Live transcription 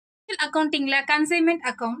accounting consignment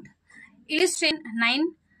account illustration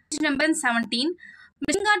 9 number 17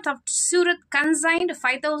 Mishingat of Surat consigned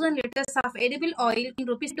 5,000 liters of edible oil in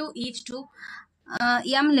rupees to each to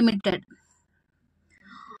M Limited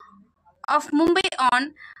of Mumbai on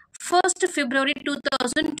 1st February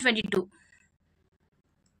 2022.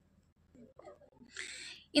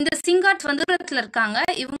 இந்த சிங்காட் வந்து தூரத்துல இருக்காங்க.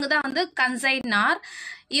 இவங்க தான் வந்து consignor.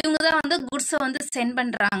 இவங்க தான் வந்து குட்ஸை வந்து சென்ட்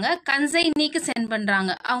பண்றாங்க. கன்சைனிக்கு சென்ட்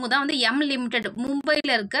பண்றாங்க. அவங்க தான் வந்து எம் லிமிடெட்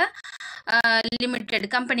மும்பையில் இருக்க லிமிடெட்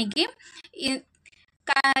கம்பெனிக்கு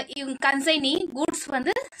இவங்க கன்சைனி குட்ஸ்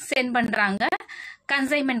வந்து சென்ட் பண்றாங்க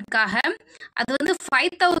கன்சைன்மெண்ட்காக. அது வந்து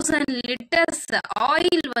 5,000 லிட்டர்ஸ்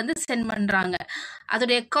ஆயில் வந்து சென்ட் பண்றாங்க.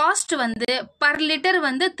 அதோடைய காஸ்ட் வந்து பர் லிட்டர்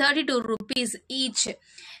வந்து 32 rupees ஈச்.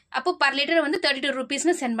 அப்போ பர் லிட்டர் வந்து 32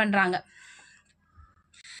 rupeesனு சென்ட் பண்றாங்க.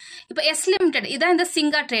 இப்போ எஸ் லிமிடெட் இதான் இந்த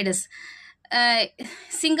சிங்கா traders.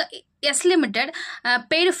 S limited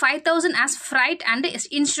paid 5,000 as freight and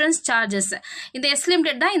insurance charges. இந்த எஸ்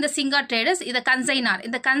லிமிடெட் தான் இந்த சிங்கா ட்ரேடர்ஸ். இந்த கன்சைனார்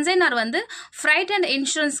இந்த கன்சைனார் வந்து ஃப்ரைட் அண்ட்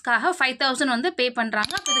இன்சூரன்ஸ்க்காக 5,000 வந்து பே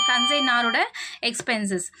பண்றாங்க. அப்போ இது கன்சைனாரோட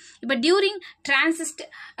எக்ஸ்பென்சஸ். இப்போ during transit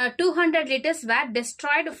 200 liters were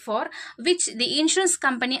destroyed for which the insurance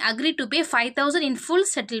company agreed to pay 5,000 in full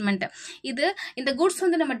settlement. இது இந்த குட்ஸ்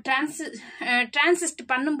வந்து நம்ம டிரான்சிட்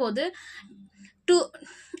பண்ணும்போது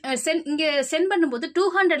இங்க சென்ட் பண்ணும்போது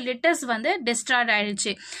 200 liters வந்து டிஸ்ட்ராய்ட்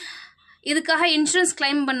ஆயிடுச்சு. இதுக்காக இன்சூரன்ஸ்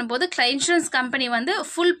கிளைம் பண்ணும்போது இன்சூரன்ஸ் கம்பெனி வந்து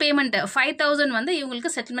ஃபுல் பேமெண்ட் 5,000 வந்து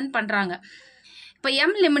இவங்களுக்கு செட்டில்மெண்ட் பண்றாங்க. இப்போ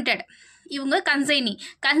எம் லிமிடெட் இவங்க consignee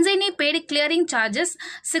paid clearing charges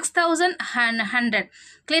 6,100.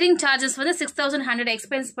 Clearing charges வந்து 6,100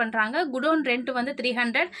 எக்ஸ்பென்ஸ் பண்றாங்க. குடோன் ரெண்ட் வந்து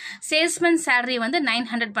 300, சேல்ஸ்மேன் சேலரி வந்து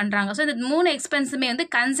 900 பண்றாங்க. ஸோ இந்த 3 எக்ஸ்பென்ஸுமே வந்து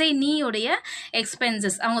கன்சைனியோடைய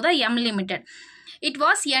எக்ஸ்பென்சஸ். அவங்க தான் M limited. It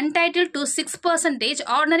was entitled to 6%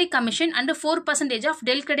 ordinary commission and 4% of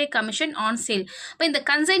Delcade commission on sale. இப்போ இந்த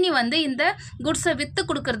கன்சைனி வந்து இந்த குட்ஸை வித்து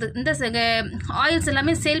கொடுக்கறது, இந்த ஆயில்ஸ்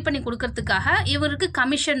எல்லாமே சேல் பண்ணி கொடுக்கறதுக்காக இவருக்கு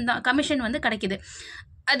கமிஷன் வந்து கிடைக்குது.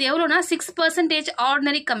 அது எவ்வளோனா 6%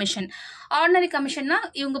 ஆர்டினரி கமிஷன். ஆர்டினரி கமிஷன்னா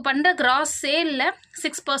இவங்க பண்ற கிராஸ் சேல்ல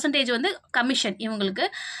 6% வந்து கமிஷன் இவங்களுக்கு.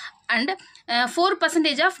 And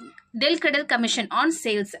 4% of டெல்கடர் commission on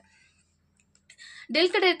sales.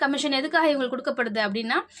 டெல்கடர் commission எதுக்காக இவங்களுக்கு கொடுக்கப்படுது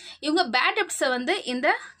அப்படின்னா, இவங்க பேட் டெப்ட்ஸை வந்து இந்த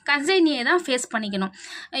கன்சைனியை தான் ஃபேஸ் பண்ணிக்கணும்.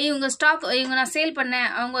 இவங்க நான் சேல் பண்ணேன்,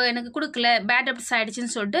 அவங்க எனக்கு கொடுக்கல, பேட் டெப்ட்ஸ்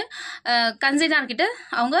ஆயிடுச்சுன்னு சொல்லிட்டு கன்சைனார்கிட்ட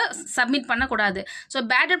அவங்க சப்மிட் பண்ணக்கூடாது. ஸோ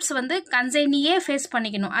பேட் டெப்ட்ஸ் வந்து கன்சைனியே ஃபேஸ்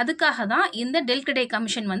பண்ணிக்கணும். அதுக்காக தான் இந்த டெல்கடர்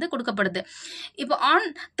கமிஷன் வந்து கொடுக்கப்படுது. இப்போ ஆன்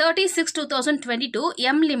 30/6/2022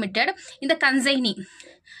 எம் லிமிடெட் இந்த consignee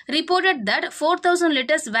reported that 4,000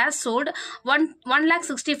 liters were sold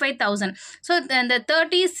 1,65,000. So the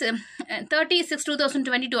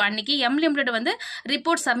 30/6/2022 அன்னைக்கு எம் லிமிடெட் வந்து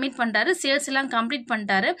ரிப்போர்ட் சப்மிட் பண்ணிட்டாரு. சேல்ஸ் எல்லாம் கம்ப்ளீட்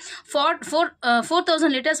பண்ணிட்டாரு.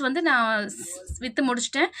 4,000 liters வந்து நான் வித்து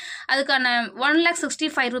முடிச்சிட்டேன். அதுக்கான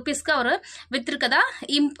 1,65,000 rupeesக்கு அவர் வித்திருக்கதா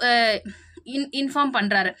இன்ஃபார்ம்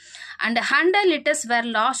பண்றாரு. And 100 liters were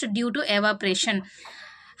lost due to evaporation.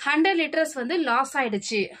 100 liters வந்து லாஸ்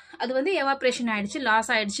ஆயிடுச்சு. அது வந்து எவாப்ரேஷன் ஆயிடுச்சு, லாஸ்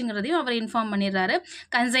ஆயிடுச்சுங்கிறதையும் அவர் இன்ஃபார்ம் பண்ணிடுறாரு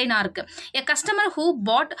கன்சைனாருக்கு. எ customer who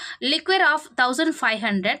pot liquid of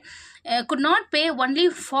 1,500 could not pay only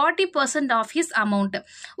 40% of his amount.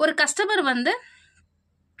 ஒரு கஸ்டமர் வந்து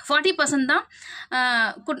 40% தான்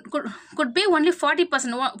could pay only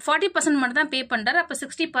 40% மட்டும் தான் பே பண்றாரு. அப்போ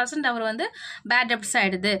 60% அவர் வந்து பேட் டெப்ட்ஸ்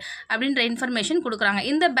ஆயிடுது அப்படின்ற இன்ஃபர்மேஷன் கொடுக்குறாங்க.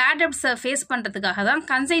 இந்த பேட் டெப்ட்ஸை ஃபேஸ் பண்றதுக்காக தான்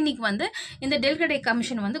கன்சைனிக்கு வந்து இந்த டெல்கடே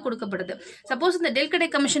கமிஷன் வந்து கொடுக்கப்படுது. சப்போஸ் இந்த டெல்கடே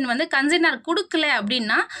கமிஷன் வந்து கன்சைனார் கொடுக்கல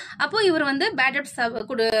அப்படின்னா அப்போ இவர் வந்து பேட் டெப்ட்ஸ்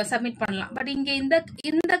சப்மிட் பண்ணலாம். பட் இங்க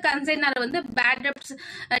இந்த கன்சைனார் வந்து பேட் டெப்ட்ஸ்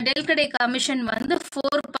டெல்கடே கமிஷன் வந்து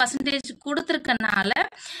 4% கொடுத்துருக்கனால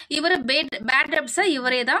இவர் பேட் டெப்ட்ஸை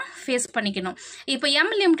இவரே தான் ஃபேஸ் பண்ணிக்கணும். இப்போ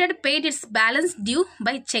M limited paid its balance due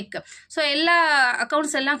by check. So எல்லா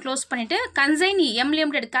அக்கௌண்ட்ஸ் எல்லாம் க்ளோஸ் பண்ணிட்டு எம்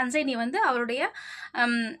லிமிடெட் கன்சைனி வந்து அவருடைய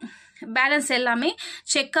பேலன்ஸ் எல்லாமே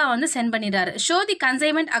செக்கா வந்து சென்ட் பண்ணிடுறாரு. Show the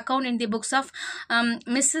consignment account in the books of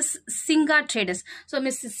Mrs Singha traders. So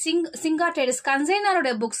Mrs Singha traders கன்சைனரோட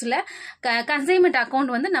புக்ஸ்ல consignment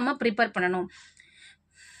account வந்து நம்ம ப்ரிப்பேர் பண்ணணும்.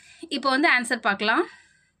 இப்போ வந்து ஆன்சர் பார்க்கலாம்.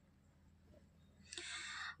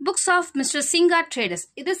 Books of mister Singha traders.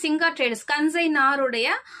 இது சிங்கா traders கன்சைனாருடைய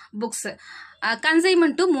books.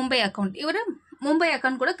 Consignment to Mumbai account. இவர் மும்பை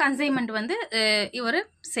அக்கௌண்ட் கூட கன்சைன்மெண்ட் வந்து இவர்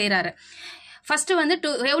செய்யறாரு. ஃபர்ஸ்ட் வந்து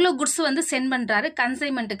எவ்வளோ குட்ஸ் வந்து சென்ட் பண்றாரு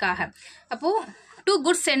கன்சைன்மெண்ட்டுக்காக. அப்போ 2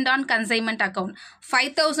 goods send on consignment account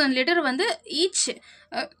 5,000 litre வந்து each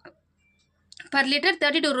per liter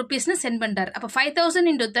 32 rupees send பண்ணிட்டார். அப்போ 5000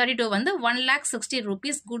 into 32 வந்து 1,60,000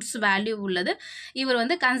 rupees குட்ஸ் வேல்யூ உள்ளது. இவர்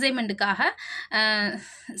வந்து கன்சைன்மெண்ட்டுக்காக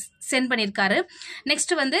சென்ட் பண்ணியிருக்காரு.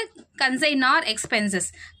 நெக்ஸ்ட் வந்து கன்சைனார் எக்ஸ்பென்சஸ்.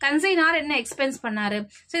 கன்சைனார் என்ன எக்ஸ்பென்ஸ் பண்ணாரு?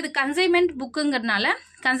 ஸோ இது கன்சைன்மெண்ட் புக்குங்கிறதுனால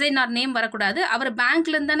கன்சைனார் நேம் வரக்கூடாது. அவர்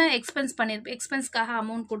பேங்க்லேருந்து தானே எக்ஸ்பென்ஸ்க்காக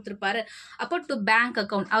அமௌண்ட் கொடுத்துருப்பாரு. அப்போ டு பேங்க்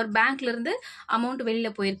அக்கௌண்ட், அவர் பேங்க்லேருந்து அமௌண்ட்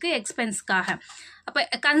வெளியில் போயிருக்கு எக்ஸ்பென்ஸ்க்காக. அப்போ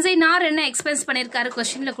கன்சைனார் என்ன எக்ஸ்பென்ஸ் பண்ணியிருக்காரு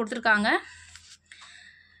கொஸ்டினில் கொடுத்துருக்காங்க.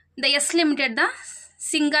 இந்த எஸ் லிமிடெட் தான்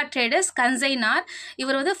சிங்கா ட்ரேடர்ஸ் கன்சைனார்.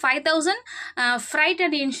 இவர் வந்து 5,000 ஃப்ரைட்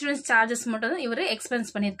அண்ட் இன்சூரன்ஸ் சார்ஜஸ் மட்டும் தான் இவர்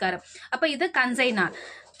எக்ஸ்பென்ஸ் பண்ணியிருக்காரு. அப்போ இது கன்சைனார்.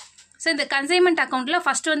 ஸோ இந்த கன்சைன்மெண்ட் அக்கௌண்ட்டில்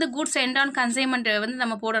ஃபர்ஸ்ட் வந்து குட்ஸ் எண்ட் ஆன் கன்சைன்மெண்ட் வந்து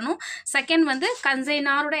நம்ம போடணும். செகண்ட் வந்து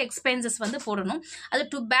கன்சைனாரோட எக்ஸ்பென்சஸ் வந்து போடணும். அது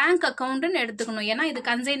டு பேங்க் அக்கௌண்ட்டுன்னு எடுத்துக்கணும். ஏன்னா இது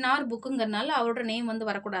கன்சைனார் புக்குங்கிறதுனால அவரோட நேம் வந்து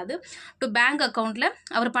வரக்கூடாது. டு பேங்க் அக்கௌண்ட்டில்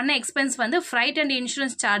அவர் பண்ண எக்ஸ்பென்ஸ் வந்து ஃப்ரைட் அண்ட்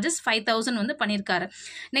இன்சூரன்ஸ் சார்ஜஸ் 5,000 வந்து பண்ணியிருக்காரு.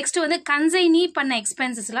 நெக்ஸ்ட் வந்து கன்சைனி பண்ண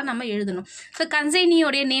எக்ஸ்பென்சஸ்லாம் நம்ம எழுதணும். ஸோ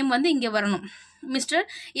கன்சைனியோடைய நேம் வந்து இங்கே வரணும். மிஸ்டர்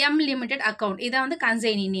எம் லிமிடெட் அக்கௌண்ட், இதான் வந்து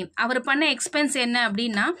கன்சைனி நேம். அவர் பண்ண எக்ஸ்பென்ஸ் என்ன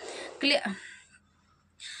அப்படின்னா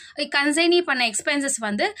கன்சைனி பண்ண எக்ஸ்பென்சஸ்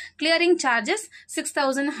வந்து clearing charges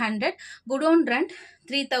 6,100, godown rent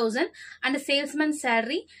 3,000 and salesman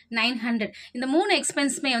salary 900. இந்த 3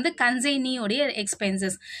 எக்ஸ்பென்ஸுமே வந்து கன்சைனியோடைய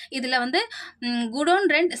எக்ஸ்பென்சஸ். இதில் வந்து குடோன்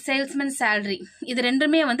ரெண்ட், சேல்ஸ்மேன் சேலரி இது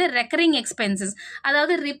ரெண்டுமே வந்து ரெக்கரிங் எக்ஸ்பென்சஸ்.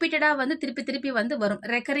 அதாவது ரிப்பீட்டடாக வந்து திருப்பி வந்து வரும்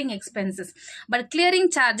recurring expenses. But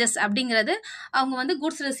clearing charges அப்படிங்கிறது அவங்க வந்து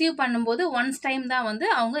குட்ஸ் ரிசீவ் பண்ணும்போது ஒன்ஸ் டைம் தான் வந்து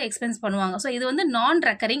அவங்க எக்ஸ்பென்ஸ் பண்ணுவாங்க. ஸோ இது வந்து நான்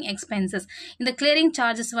ரெக்கரிங் எக்ஸ்பென்சஸ். இந்த கிளியரிங்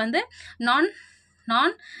சார்ஜஸ் வந்து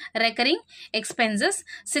நான் ரெக்கரிங் எக்ஸ்பென்சஸ்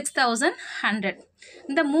 6,100.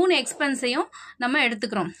 இந்த 3 எக்ஸ்பென்ஸையும் நம்ம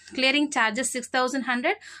எடுத்துக்கிறோம். Clearing charges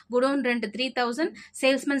 6,100, godown rent 3,000,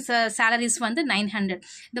 salesman salaries வந்து 900.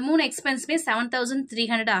 இந்த 3 எக்ஸ்பென்ஸுமே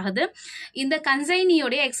 7,300 ஆகுது. இந்த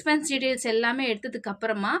கன்சைனியோடைய எக்ஸ்பென்ஸ் டீடைல்ஸ் எல்லாமே எடுத்ததுக்கு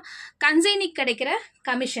அப்புறமா கன்சைனிக்கு கிடைக்கிற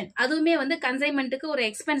கமிஷன், அதுவுமே வந்து கன்சைன்மெண்ட்டுக்கு ஒரு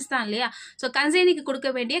எக்ஸ்பென்ஸ் தான் இல்லையா? ஸோ கன்சைனிக்கு கொடுக்க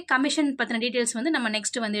வேண்டிய கமிஷன் பற்றின டீடைல்ஸ் வந்து நம்ம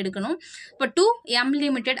நெக்ஸ்ட் வந்து எடுக்கணும். இப்போ to M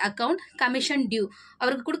limited account commission due,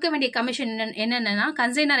 அவருக்கு கொடுக்க வேண்டிய கமிஷன் என்னென்னா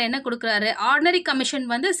கன்சைனர் என்ன கொடுக்குறாரு? ஆர்டினரி கமிஷன்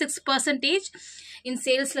வந்து 6% இன்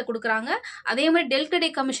சேல்ஸில் கொடுக்குறாங்க. அதே மாதிரி டெல்டடே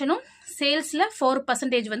கமிஷனும் சேல்ஸில்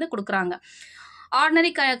 4% வந்து கொடுக்குறாங்க.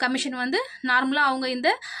 ஆர்டினரி கமிஷன் வந்து நார்மலாக அவங்க இந்த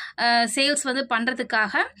சேல்ஸ் வந்து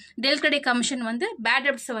பண்ணுறதுக்காக, டெல்டடே கமிஷன் வந்து பேட்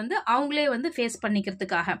டெப்ட்ஸை வந்து அவங்களே வந்து ஃபேஸ்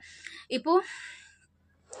பண்ணிக்கிறதுக்காக. இப்போது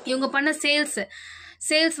இவங்க பண்ண சேல்ஸ்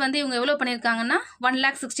வந்து இவங்க எவ்வளோ பண்ணியிருக்காங்கன்னா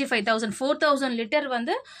 1,65,000, 4,000 லிட்டர்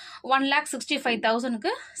வந்து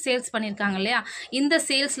 1,65,000க்கு சேல்ஸ் பண்ணியிருக்காங்க இல்லையா? இந்த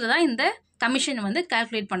சேல்ஸில் தான் இந்த கமிஷன் வந்து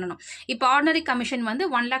கால்குலேட் பண்ணணும். இப்போ ஆர்டினரி கமிஷன் வந்து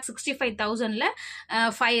 1,65,000ல்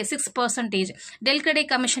 6%, டெல்டடே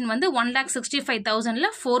கமிஷன் வந்து 1,65,000ல்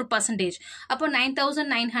 4%. அப்போ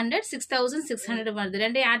 9,900, 6,600 வருது.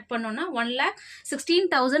 ரெண்டையும் ஆட் பண்ணோன்னா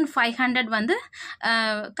 1,16,500 வந்து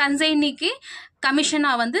கன்சைனிக்கு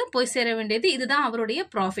கமிஷனாக வந்து போய் சேர வேண்டியது. இதுதான் அவருடைய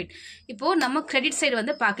ப்ராஃபிட். இப்போது நம்ம கிரெடிட் சைடு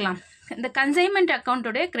வந்து பார்க்கலாம். இந்த கன்சைன்மெண்ட்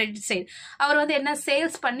அக்கௌண்ட்டோடைய கிரெடிட் சைடு அவர் வந்து என்ன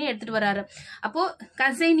சேல்ஸ் பண்ணி எடுத்துகிட்டு வராரு. அப்போது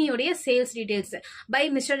கன்சைனியோடைய sales details by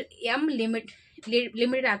mister M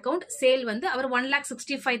limited account sale வந்து அவர்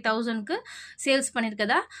 1,65,000க்கு சேல்ஸ்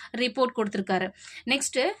பண்ணியிருக்கதா ரிப்போர்ட் கொடுத்துருக்காரு.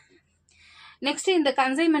 நெக்ஸ்ட்டு இந்த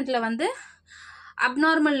கன்சைன்மெண்ட்டில் வந்து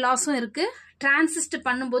அப்நார்மல் லாஸும் இருக்குது. டிரான்சிஸ்ட்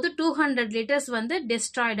பண்ணும்போது 200 லிட்டர்ஸ் வந்து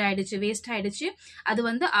டெஸ்ட்ராய்ட் ஆயிடுச்சு, வேஸ்ட் ஆயிடுச்சு. அது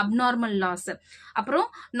வந்து அப்நார்மல் லாஸ். அப்புறம்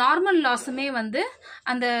நார்மல் லாஸுமே வந்து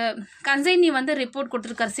அந்த கன்சைனி வந்து ரிப்போர்ட்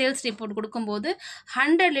கொடுத்துருக்காரு. சேல்ஸ் ரிப்போர்ட் கொடுக்கும்போது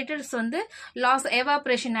 100 லிட்டர்ஸ் வந்து லாஸ்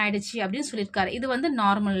எவாப்ரேஷன் ஆயிடுச்சு அப்படின்னு சொல்லியிருக்காரு. இது வந்து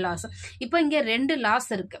நார்மல் லாஸ். இப்போ இங்கே 2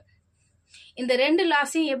 லாஸ் இருக்கு. இந்த 2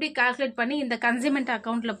 லாஸையும் எப்படி கால்குலேட் பண்ணி இந்த கன்சைன்மெண்ட்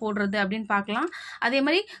அக்கௌண்ட்ல போடுறது அப்படின்னு பார்க்கலாம். அதே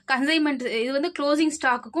மாதிரி கன்சைன்மெண்ட் இது வந்து க்ளோசிங்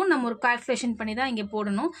ஸ்டாக்குக்கும் நம்ம ஒரு கால்குலேஷன் பண்ணி தான் இங்கே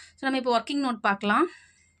போடணும். ஸோ நம்ம இப்போ ஒர்க்கிங் நோட் பார்க்கலாம்.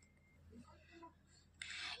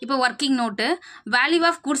 இப்போ working note value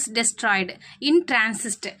of goods destroyed in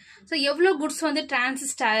டிரான்சிஸ்ட். So எவ்வளோ குட்ஸ் வந்து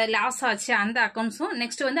டிரான்சிஸ்ட் லாஸ் ஆச்சு அந்த அக்கௌண்ட்ஸும்,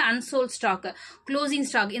 நெக்ஸ்ட் வந்து அன்சோல்ட் ஸ்டாக், க்ளோசிங்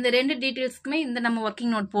ஸ்டாக், இந்த 2 டீட்டெயில்ஸ்க்குமே இந்த நம்ம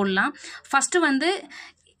ஒர்க்கிங் நோட் போடலாம். ஃபர்ஸ்ட் வந்து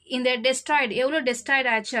இந்த டெஸ்ட்ராய்டு எவ்வளோ டெஸ்ட்ராய்டு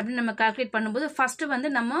ஆச்சு அப்படின்னு நம்ம கால்குலேட் பண்ணும்போது ஃபர்ஸ்ட் வந்து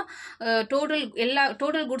நம்ம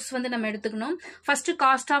டோட்டல் குட்ஸ் வந்து நம்ம எடுத்துக்கணும். First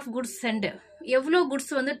cost of goods send, எவ்வளோ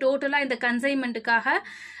குட்ஸ் வந்து டோட்டலாக இந்த கன்சைன்மெண்ட்டுக்காக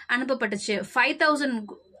அனுப்பப்பட்டுச்சு. 5,000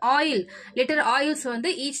 லிட்டர் ஆயில்ஸ் வந்து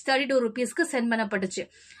ஈச் 32 rupeesக்கு சென்ட் பண்ணப்பட்டுச்சு.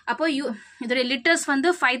 அப்போ இதோடைய லிட்டர்ஸ் வந்து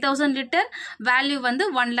 5,000 லிட்டர், வேல்யூ வந்து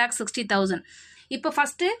 1,60,000. இப்போ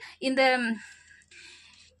ஃபர்ஸ்ட்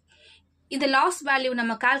இந்த லாஸ் வேல்யூ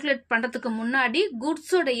நம்ம கால்குலேட் பண்ணுறதுக்கு முன்னாடி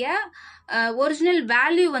குட்ஸுடைய ஒரிஜினல்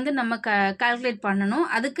வேல்யூ வந்து நம்ம கால்குலேட் பண்ணணும்.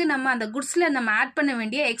 அதுக்கு நம்ம அந்த குட்ஸ்ல நம்ம ஆட் பண்ண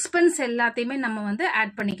வேண்டிய எக்ஸ்பென்ஸ் எல்லாத்தையுமே நம்ம வந்து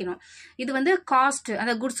ஆட் பண்ணிக்கணும். இது வந்து காஸ்ட்,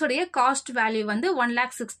 அந்த குட்ஸோடைய காஸ்ட் வேல்யூ வந்து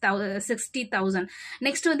 1,60,000.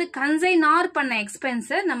 நெக்ஸ்ட் வந்து கன்சைனார் பண்ண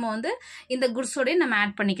எக்ஸ்பென்ஸை நம்ம வந்து இந்த குட்ஸோடைய நம்ம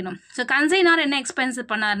ஆட் பண்ணிக்கணும். ஸோ கன்சைனார் என்ன எக்ஸ்பென்ஸ்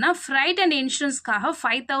பண்ணாருன்னா ஃப்ரைட் அண்ட் இன்சூரன்ஸ்க்காக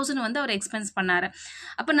 5,000 வந்து அவர் எக்ஸ்பென்ஸ் பண்ணாரு.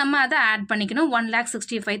 அப்போ நம்ம அதை ஆட் பண்ணிக்கணும்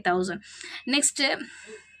 1,65,000. நெக்ஸ்ட்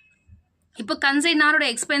இப்போ கன்சைனாரோட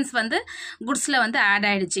எக்ஸ்பென்ஸ் வந்து குட்ஸ்ல வந்து ஆட்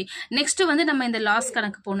ஆயிடுச்சு. நெக்ஸ்ட் வந்து நம்ம இந்த லாஸ்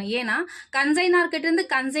கணக்கு போகணும். ஏன்னா கன்சைனார் கிட்ட இருந்து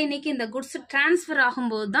கன்சைனிக்கு இந்த குட்ஸ் டிரான்ஸ்ஃபர்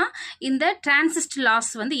ஆகும்போது தான் இந்த டிரான்சிஸ்ட்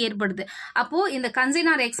லாஸ் வந்து ஏற்படுது. அப்போ இந்த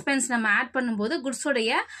கன்சைனார் எக்ஸ்பென்ஸ் நம்ம ஆட் பண்ணும்போது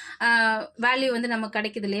குட்ஸோடைய வேல்யூ வந்து நமக்கு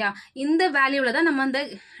கிடைக்குது இல்லையா? இந்த வேல்யூல தான் நம்ம இந்த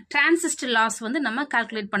டிரான்சிஸ்ட் லாஸ் வந்து நம்ம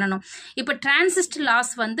கால்குலேட் பண்ணணும். இப்போ டிரான்சிஸ்ட்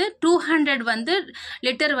லாஸ் வந்து 200 வந்து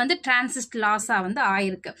லிட்டர் வந்து டிரான்சிஸ்ட் லாஸா வந்து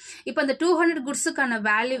ஆயிருக்கு. இப்போ அந்த 200 குட்ஸுக்கான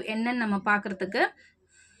வேல்யூ என்னன்னு நம்ம பார்க்கறதுக்கு,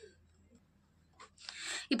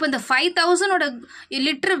 இப்போ இந்த 5,000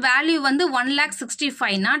 லிட்டர் வேல்யூ வந்து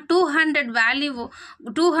 1,65,000னா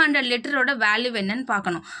 200 லிட்டரோட வேல்யூ என்னன்னு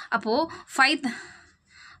பார்க்கணும். அப்போ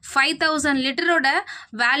 5,000 லிட்டரோட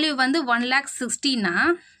வேல்யூ வந்து 1,60,000னா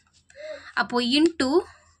அப்போ இன்டூ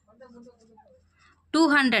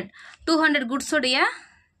 200 குட்ஸோடைய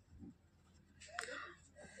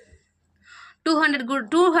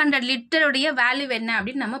 200 லிட்டருடைய வேல்யூ என்ன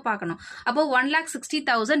அப்படின்னு நம்ம பார்க்கணும். அப்போ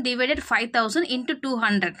 1,60,000 டிவைடட் 5,000 இன்டூ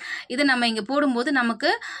 200. இதை நம்ம இங்கே போடும்போது நமக்கு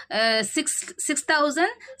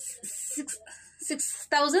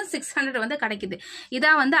 6,600 வந்து கிடைக்குது.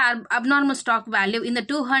 இதான் வந்து அப்நார்மல் ஸ்டாக் வேல்யூ. இந்த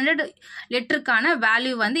 200 லிட்டருக்கான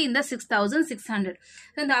வேல்யூ வந்து இந்த 6,600.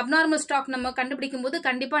 இந்த அப்நார்மல் ஸ்டாக் நம்ம கண்டுபிடிக்கும் போது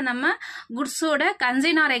கண்டிப்பாக நம்ம குட்ஸோட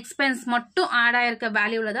கன்சைனார் எக்ஸ்பென்ஸ் மட்டும் ஆட் ஆயிருக்க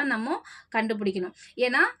வேல்யூவில் தான் நம்ம கண்டுபிடிக்கணும்.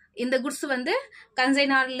 ஏன்னா இந்த குட்ஸ் வந்து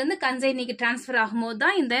கன்சைனார்லேருந்து கன்சைனிக்கு டிரான்ஸ்ஃபர் ஆகும்போது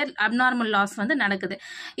தான் இந்த அப்நார்மல் லாஸ் வந்து நடக்குது.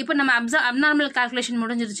 இப்போ நம்ம அப்நார்மல் கால்குலேஷன்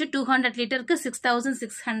முடிஞ்சிருச்சு. 200 லிட்டருக்கு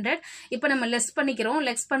 6,600. இப்போ நம்ம லெஸ் பண்ணிக்கிறோம்.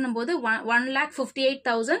 லெஸ் பண்ணும்போது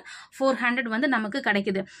 1,58,400 வந்து நமக்கு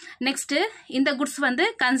கிடைக்குது. நெக்ஸ்ட் இந்த குட்ஸ் வந்து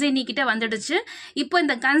கன்சைனி கிட்ட வந்துடுச்சு. இப்போ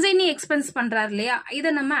இந்த கன்சைனி எக்ஸ்பென்ஸ் பண்றாரு இல்லையா,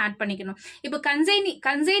 இதை நம்ம ஆட் பண்ணிக்கணும். இப்போ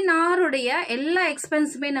கன்சைனாருடைய எல்லா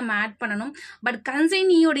எக்ஸ்பென்ஸுமே நம்ம ஆட் பண்ணணும். பட்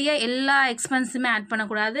கன்சைனியுடைய எல்லா எக்ஸ்பென்ஸுமே ஆட்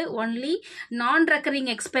பண்ணக்கூடாது. ஒன்லி நான் ரெக்கரிங்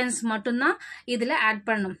எக்ஸ்பென்ஸ் மட்டும்தான் இதுல ஆட்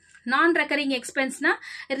பண்ணணும். நான் ரெக்கரிங் எக்ஸ்பென்ஸ்னா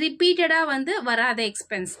ரிப்பீட்டடா வந்து வராத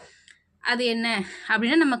எக்ஸ்பென்ஸ். அது என்ன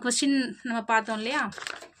அப்படின்னா நம்ம क्वेश्चन நம்ம பார்த்தோம் இல்லையா?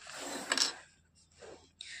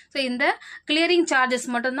 ஸோ இந்த கிளியரிங் சார்ஜஸ்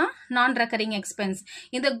மட்டும்தான் நான் ரெக்கரிங் எக்ஸ்பென்ஸ்.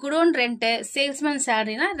 இந்த godown rent, salesman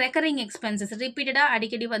சேலரினா recurring expenses, ரிப்பீட்டடாக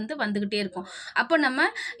அடிக்கடி வந்துகிட்டே இருக்கும். அப்போ நம்ம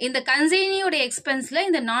இந்த கன்சைனியோட எக்ஸ்பென்ஸில்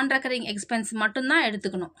இந்த நான் ரெக்கரிங் எக்ஸ்பென்ஸ் மட்டும்தான்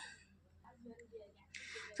எடுத்துக்கணும்.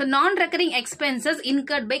 So non-recurring expenses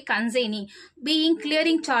incurred by consignee being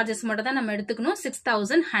clearing charges மட்டும் தான் நம்ம எடுத்துக்கணும்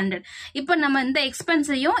 6,100. இப்போ நம்ம இந்த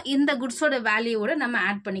எக்ஸ்பென்ஸையும் இந்த குட்ஸோட வேல்யூவோட நம்ம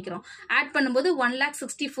ஆட் பண்ணிக்கிறோம். ஆட் பண்ணும்போது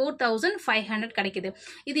 1,64,500 கிடைக்குது.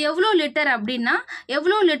 இது எவ்வளோ லிட்டர் அப்படின்னா,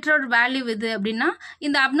 எவ்வளோ லிட்டரோட வேல்யூ இது அப்படின்னா,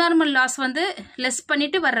 இந்த அப்நார்மல் லாஸ் வந்து லெஸ்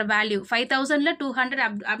பண்ணிட்டு வர்ற வேல்யூ 5,000ல 200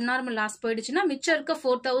 அப்நார்மல் லாஸ் போயிடுச்சுன்னா மிச்சம் இருக்க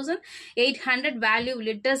 4,800 வேல்யூ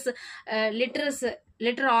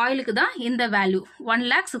லிட்டர் ஆயிலுக்கு தான் இந்த வேல்யூ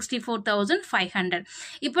 1,64,500.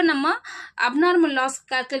 இப்போ நம்ம அப்நார்மல் லாஸ்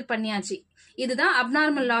கால்குலேட் பண்ணியாச்சு. இதுதான்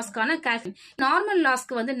அப்நார்மல் லாஸ்க்கான கால்குலேஷன். நார்மல்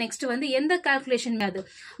லாஸ்க்கு வந்து நெக்ஸ்ட் வந்து எந்த கால்குலேஷன் அது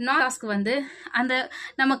லாஸ்க்கு வந்து அந்த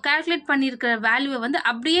நம்ம கால்குலேட் பண்ணியிருக்கிற வேல்யூவை வந்து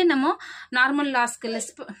அப்படியே நம்ம நார்மல் லாஸ்க்கு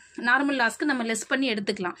நம்ம லெஸ் பண்ணி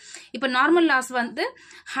எடுத்துக்கலாம். இப்போ நார்மல் லாஸ் வந்து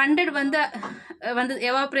 100 வந்து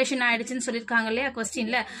எவாபரேஷன் ஆயிடுச்சுன்னு சொல்லியிருக்காங்க இல்லையா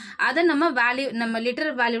கொஸ்டின்ல, அதை நம்ம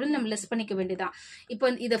லிட்டர் வேல்யூவில் நம்ம லெஸ் பண்ணிக்க வேண்டியதான். இப்போ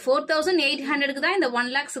இது 4,800க்கு தான் இந்த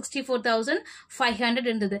 1,64,500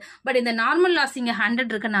 இருந்தது. பட் இந்த நார்மல் லாஸ் இங்க 100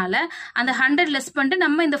 இருக்கனால அந்த 100 லெஸ் பண்ணிட்டு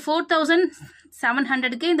நம்ம இந்த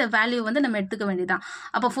 4,700க்கு இந்த வேல்யூ வந்து நம்ம எடுத்துக்க வேண்டியதான்.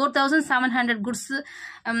 அப்போ 4,700 குட்ஸ்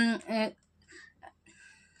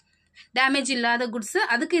டேமேஜ் இல்லாத குட்ஸ்,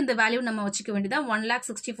 அதுக்கு இந்த வேல்யூ நம்ம வச்சுக்க வேண்டியதான்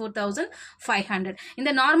 1,64,500.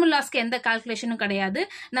 இந்த நார்மல் லாஸ்க்கு எந்த கால்குலேஷனும் கிடையாது.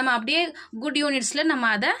 நம்ம அப்படியே குட் யூனிட்ஸ்ல நம்ம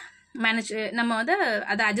அதை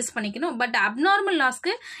அதை அட்ஜஸ்ட் பண்ணிக்கணும். பட் அப்நார்மல்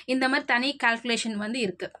லாஸ்க்கு இந்த மாதிரி தனி கால்குலேஷன் வந்து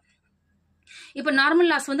இருக்கு. இப்போ நார்மல்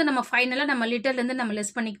லாஸ் வந்து நம்ம ஃபைனலாக நம்ம லிட்டர்லேருந்து நம்ம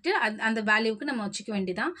லெஸ் பண்ணிக்கிட்டு அந்த வேல்யூக்கு நம்ம வச்சுக்க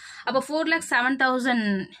வேண்டியதான். அப்போ 4,07,000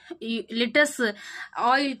 லிட்டர்ஸ்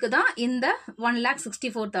ஆயிலுக்கு தான் இந்த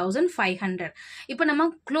 1,64,500. இப்போ நம்ம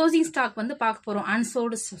க்ளோசிங் ஸ்டாக் வந்து பார்க்க போகிறோம்,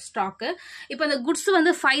 அன்சோல்டு ஸ்டாக்கு. இப்போ இந்த குட்ஸ்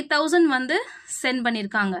வந்து 5,000 வந்து சென்ட்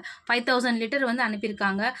பண்ணியிருக்காங்க, 5,000 லிட்டர் வந்து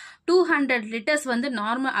அனுப்பியிருக்காங்க. 200 லிட்டர்ஸ் வந்து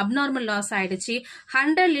அப்நார்மல் லாஸ் ஆயிடுச்சு.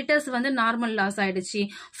 100 லிட்டர்ஸ் வந்து நார்மல் லாஸ் ஆயிடுச்சு.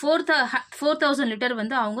 4,000 லிட்டர்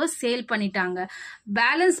வந்து அவங்க சேல் பண்ணிட்டாங்க. பண்ணிட்டாங்க.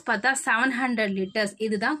 பேலன்ஸ் பார்த்தா 700 லிட்டர்ஸ்,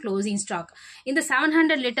 இதுதான் க்ளோசிங் ஸ்டாக். இந்த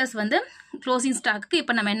 700 லிட்டர்ஸ் வந்து க்ளோசிங் ஸ்டாக்கு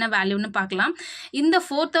இப்போ நம்ம என்ன வேல்யூன்னு பார்க்கலாம். இந்த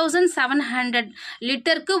 4700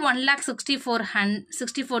 லிட்டருக்கு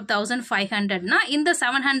 1,64,500னா இந்த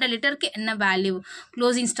 700 லிட்டருக்கு என்ன வேல்யூ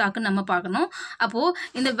க்ளோசிங் ஸ்டாக்கு நம்ம பார்க்கணும். அப்போது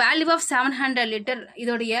இந்த வேல்யூ ஆஃப் 700 லிட்டர்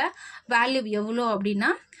இதோடைய வேல்யூ எவ்வளோ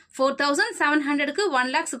அப்படின்னா 4700க்கு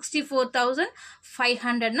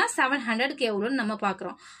 1,64,500னா 700க்கு எவ்வளோன்னு நம்ம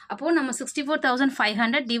பார்க்குறோம். அப்போது நம்ம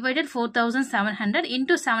 64,500 டிவைடட் 4,700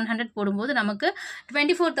 இன்டூ 700 போடும்போது நமக்கு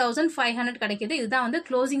 24,500 கிடைக்கிது. இதுதான் வந்து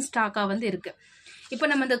க்ளோசிங் ஸ்டாக்காக வந்து இருக்குது. இப்போ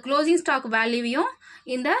நம்ம இந்த க்ளோசிங் ஸ்டாக் வேல்யூவையும்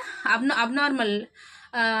இந்த அப்நார்மல்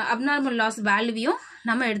லாஸ் வேல்யூவையும்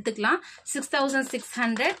நம்ம எடுத்துக்கலாம்.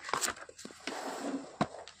 6,600.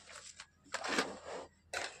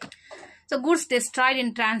 So goods destroyed in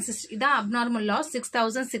transit is abnormal loss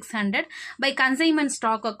 6,600 by consignment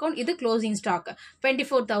stock account. இது closing stock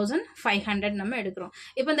 24,500 நம்ம எடுக்கிறோம்.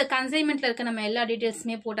 இப்போ இந்த consignmentல இருக்க நம்ம எல்லா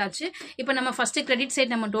டீடைல்ஸ்மே போட்டாச்சு. இப்போ நம்ம ஃபர்ஸ்ட் கிரெடிட்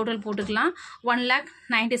சைடு நம்ம டோட்டல் போட்டுக்கலாம்.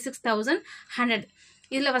 1,96,100.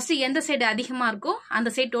 இதில் ஃபஸ்ட்டு எந்த சைடு அதிகமாக இருக்கோ அந்த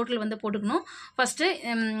சைடு டோட்டல் வந்து போட்டுக்கணும். ஃபஸ்ட்டு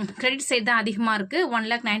கிரெடிட் சைடு தான் அதிகமாக இருக்குது,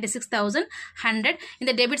 1,96,100.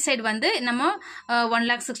 இந்த டெபிட் சைடு வந்து நம்ம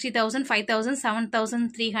 1,60,000, 5,000,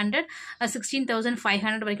 7,300,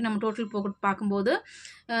 16,500 வரைக்கும் நம்ம டோட்டல் பார்க்கும்போது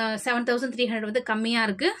 7,300 வந்து கம்மியாக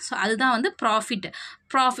இருக்குது. ஸோ அதுதான் வந்து ப்ராஃபிட்.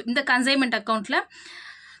 இந்த கன்சைன்மெண்ட் அக்கௌண்ட்டில்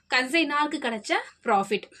கன்சைனாருக்கு கிடைச்ச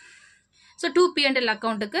ப்ராஃபிட். ஸோ 2 P&L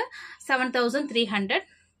அக்கௌண்ட்டுக்கு 7,300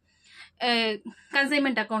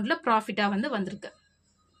 கன்சைன்மெண்ட் அக்கௌண்ட்ல ப்ராஃபிட்டா வந்து வந்திருக்கு.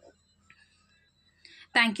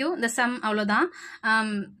 தேங்க்யூ. இந்த சம் அவ்வளோதான்.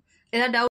 ஏதாவது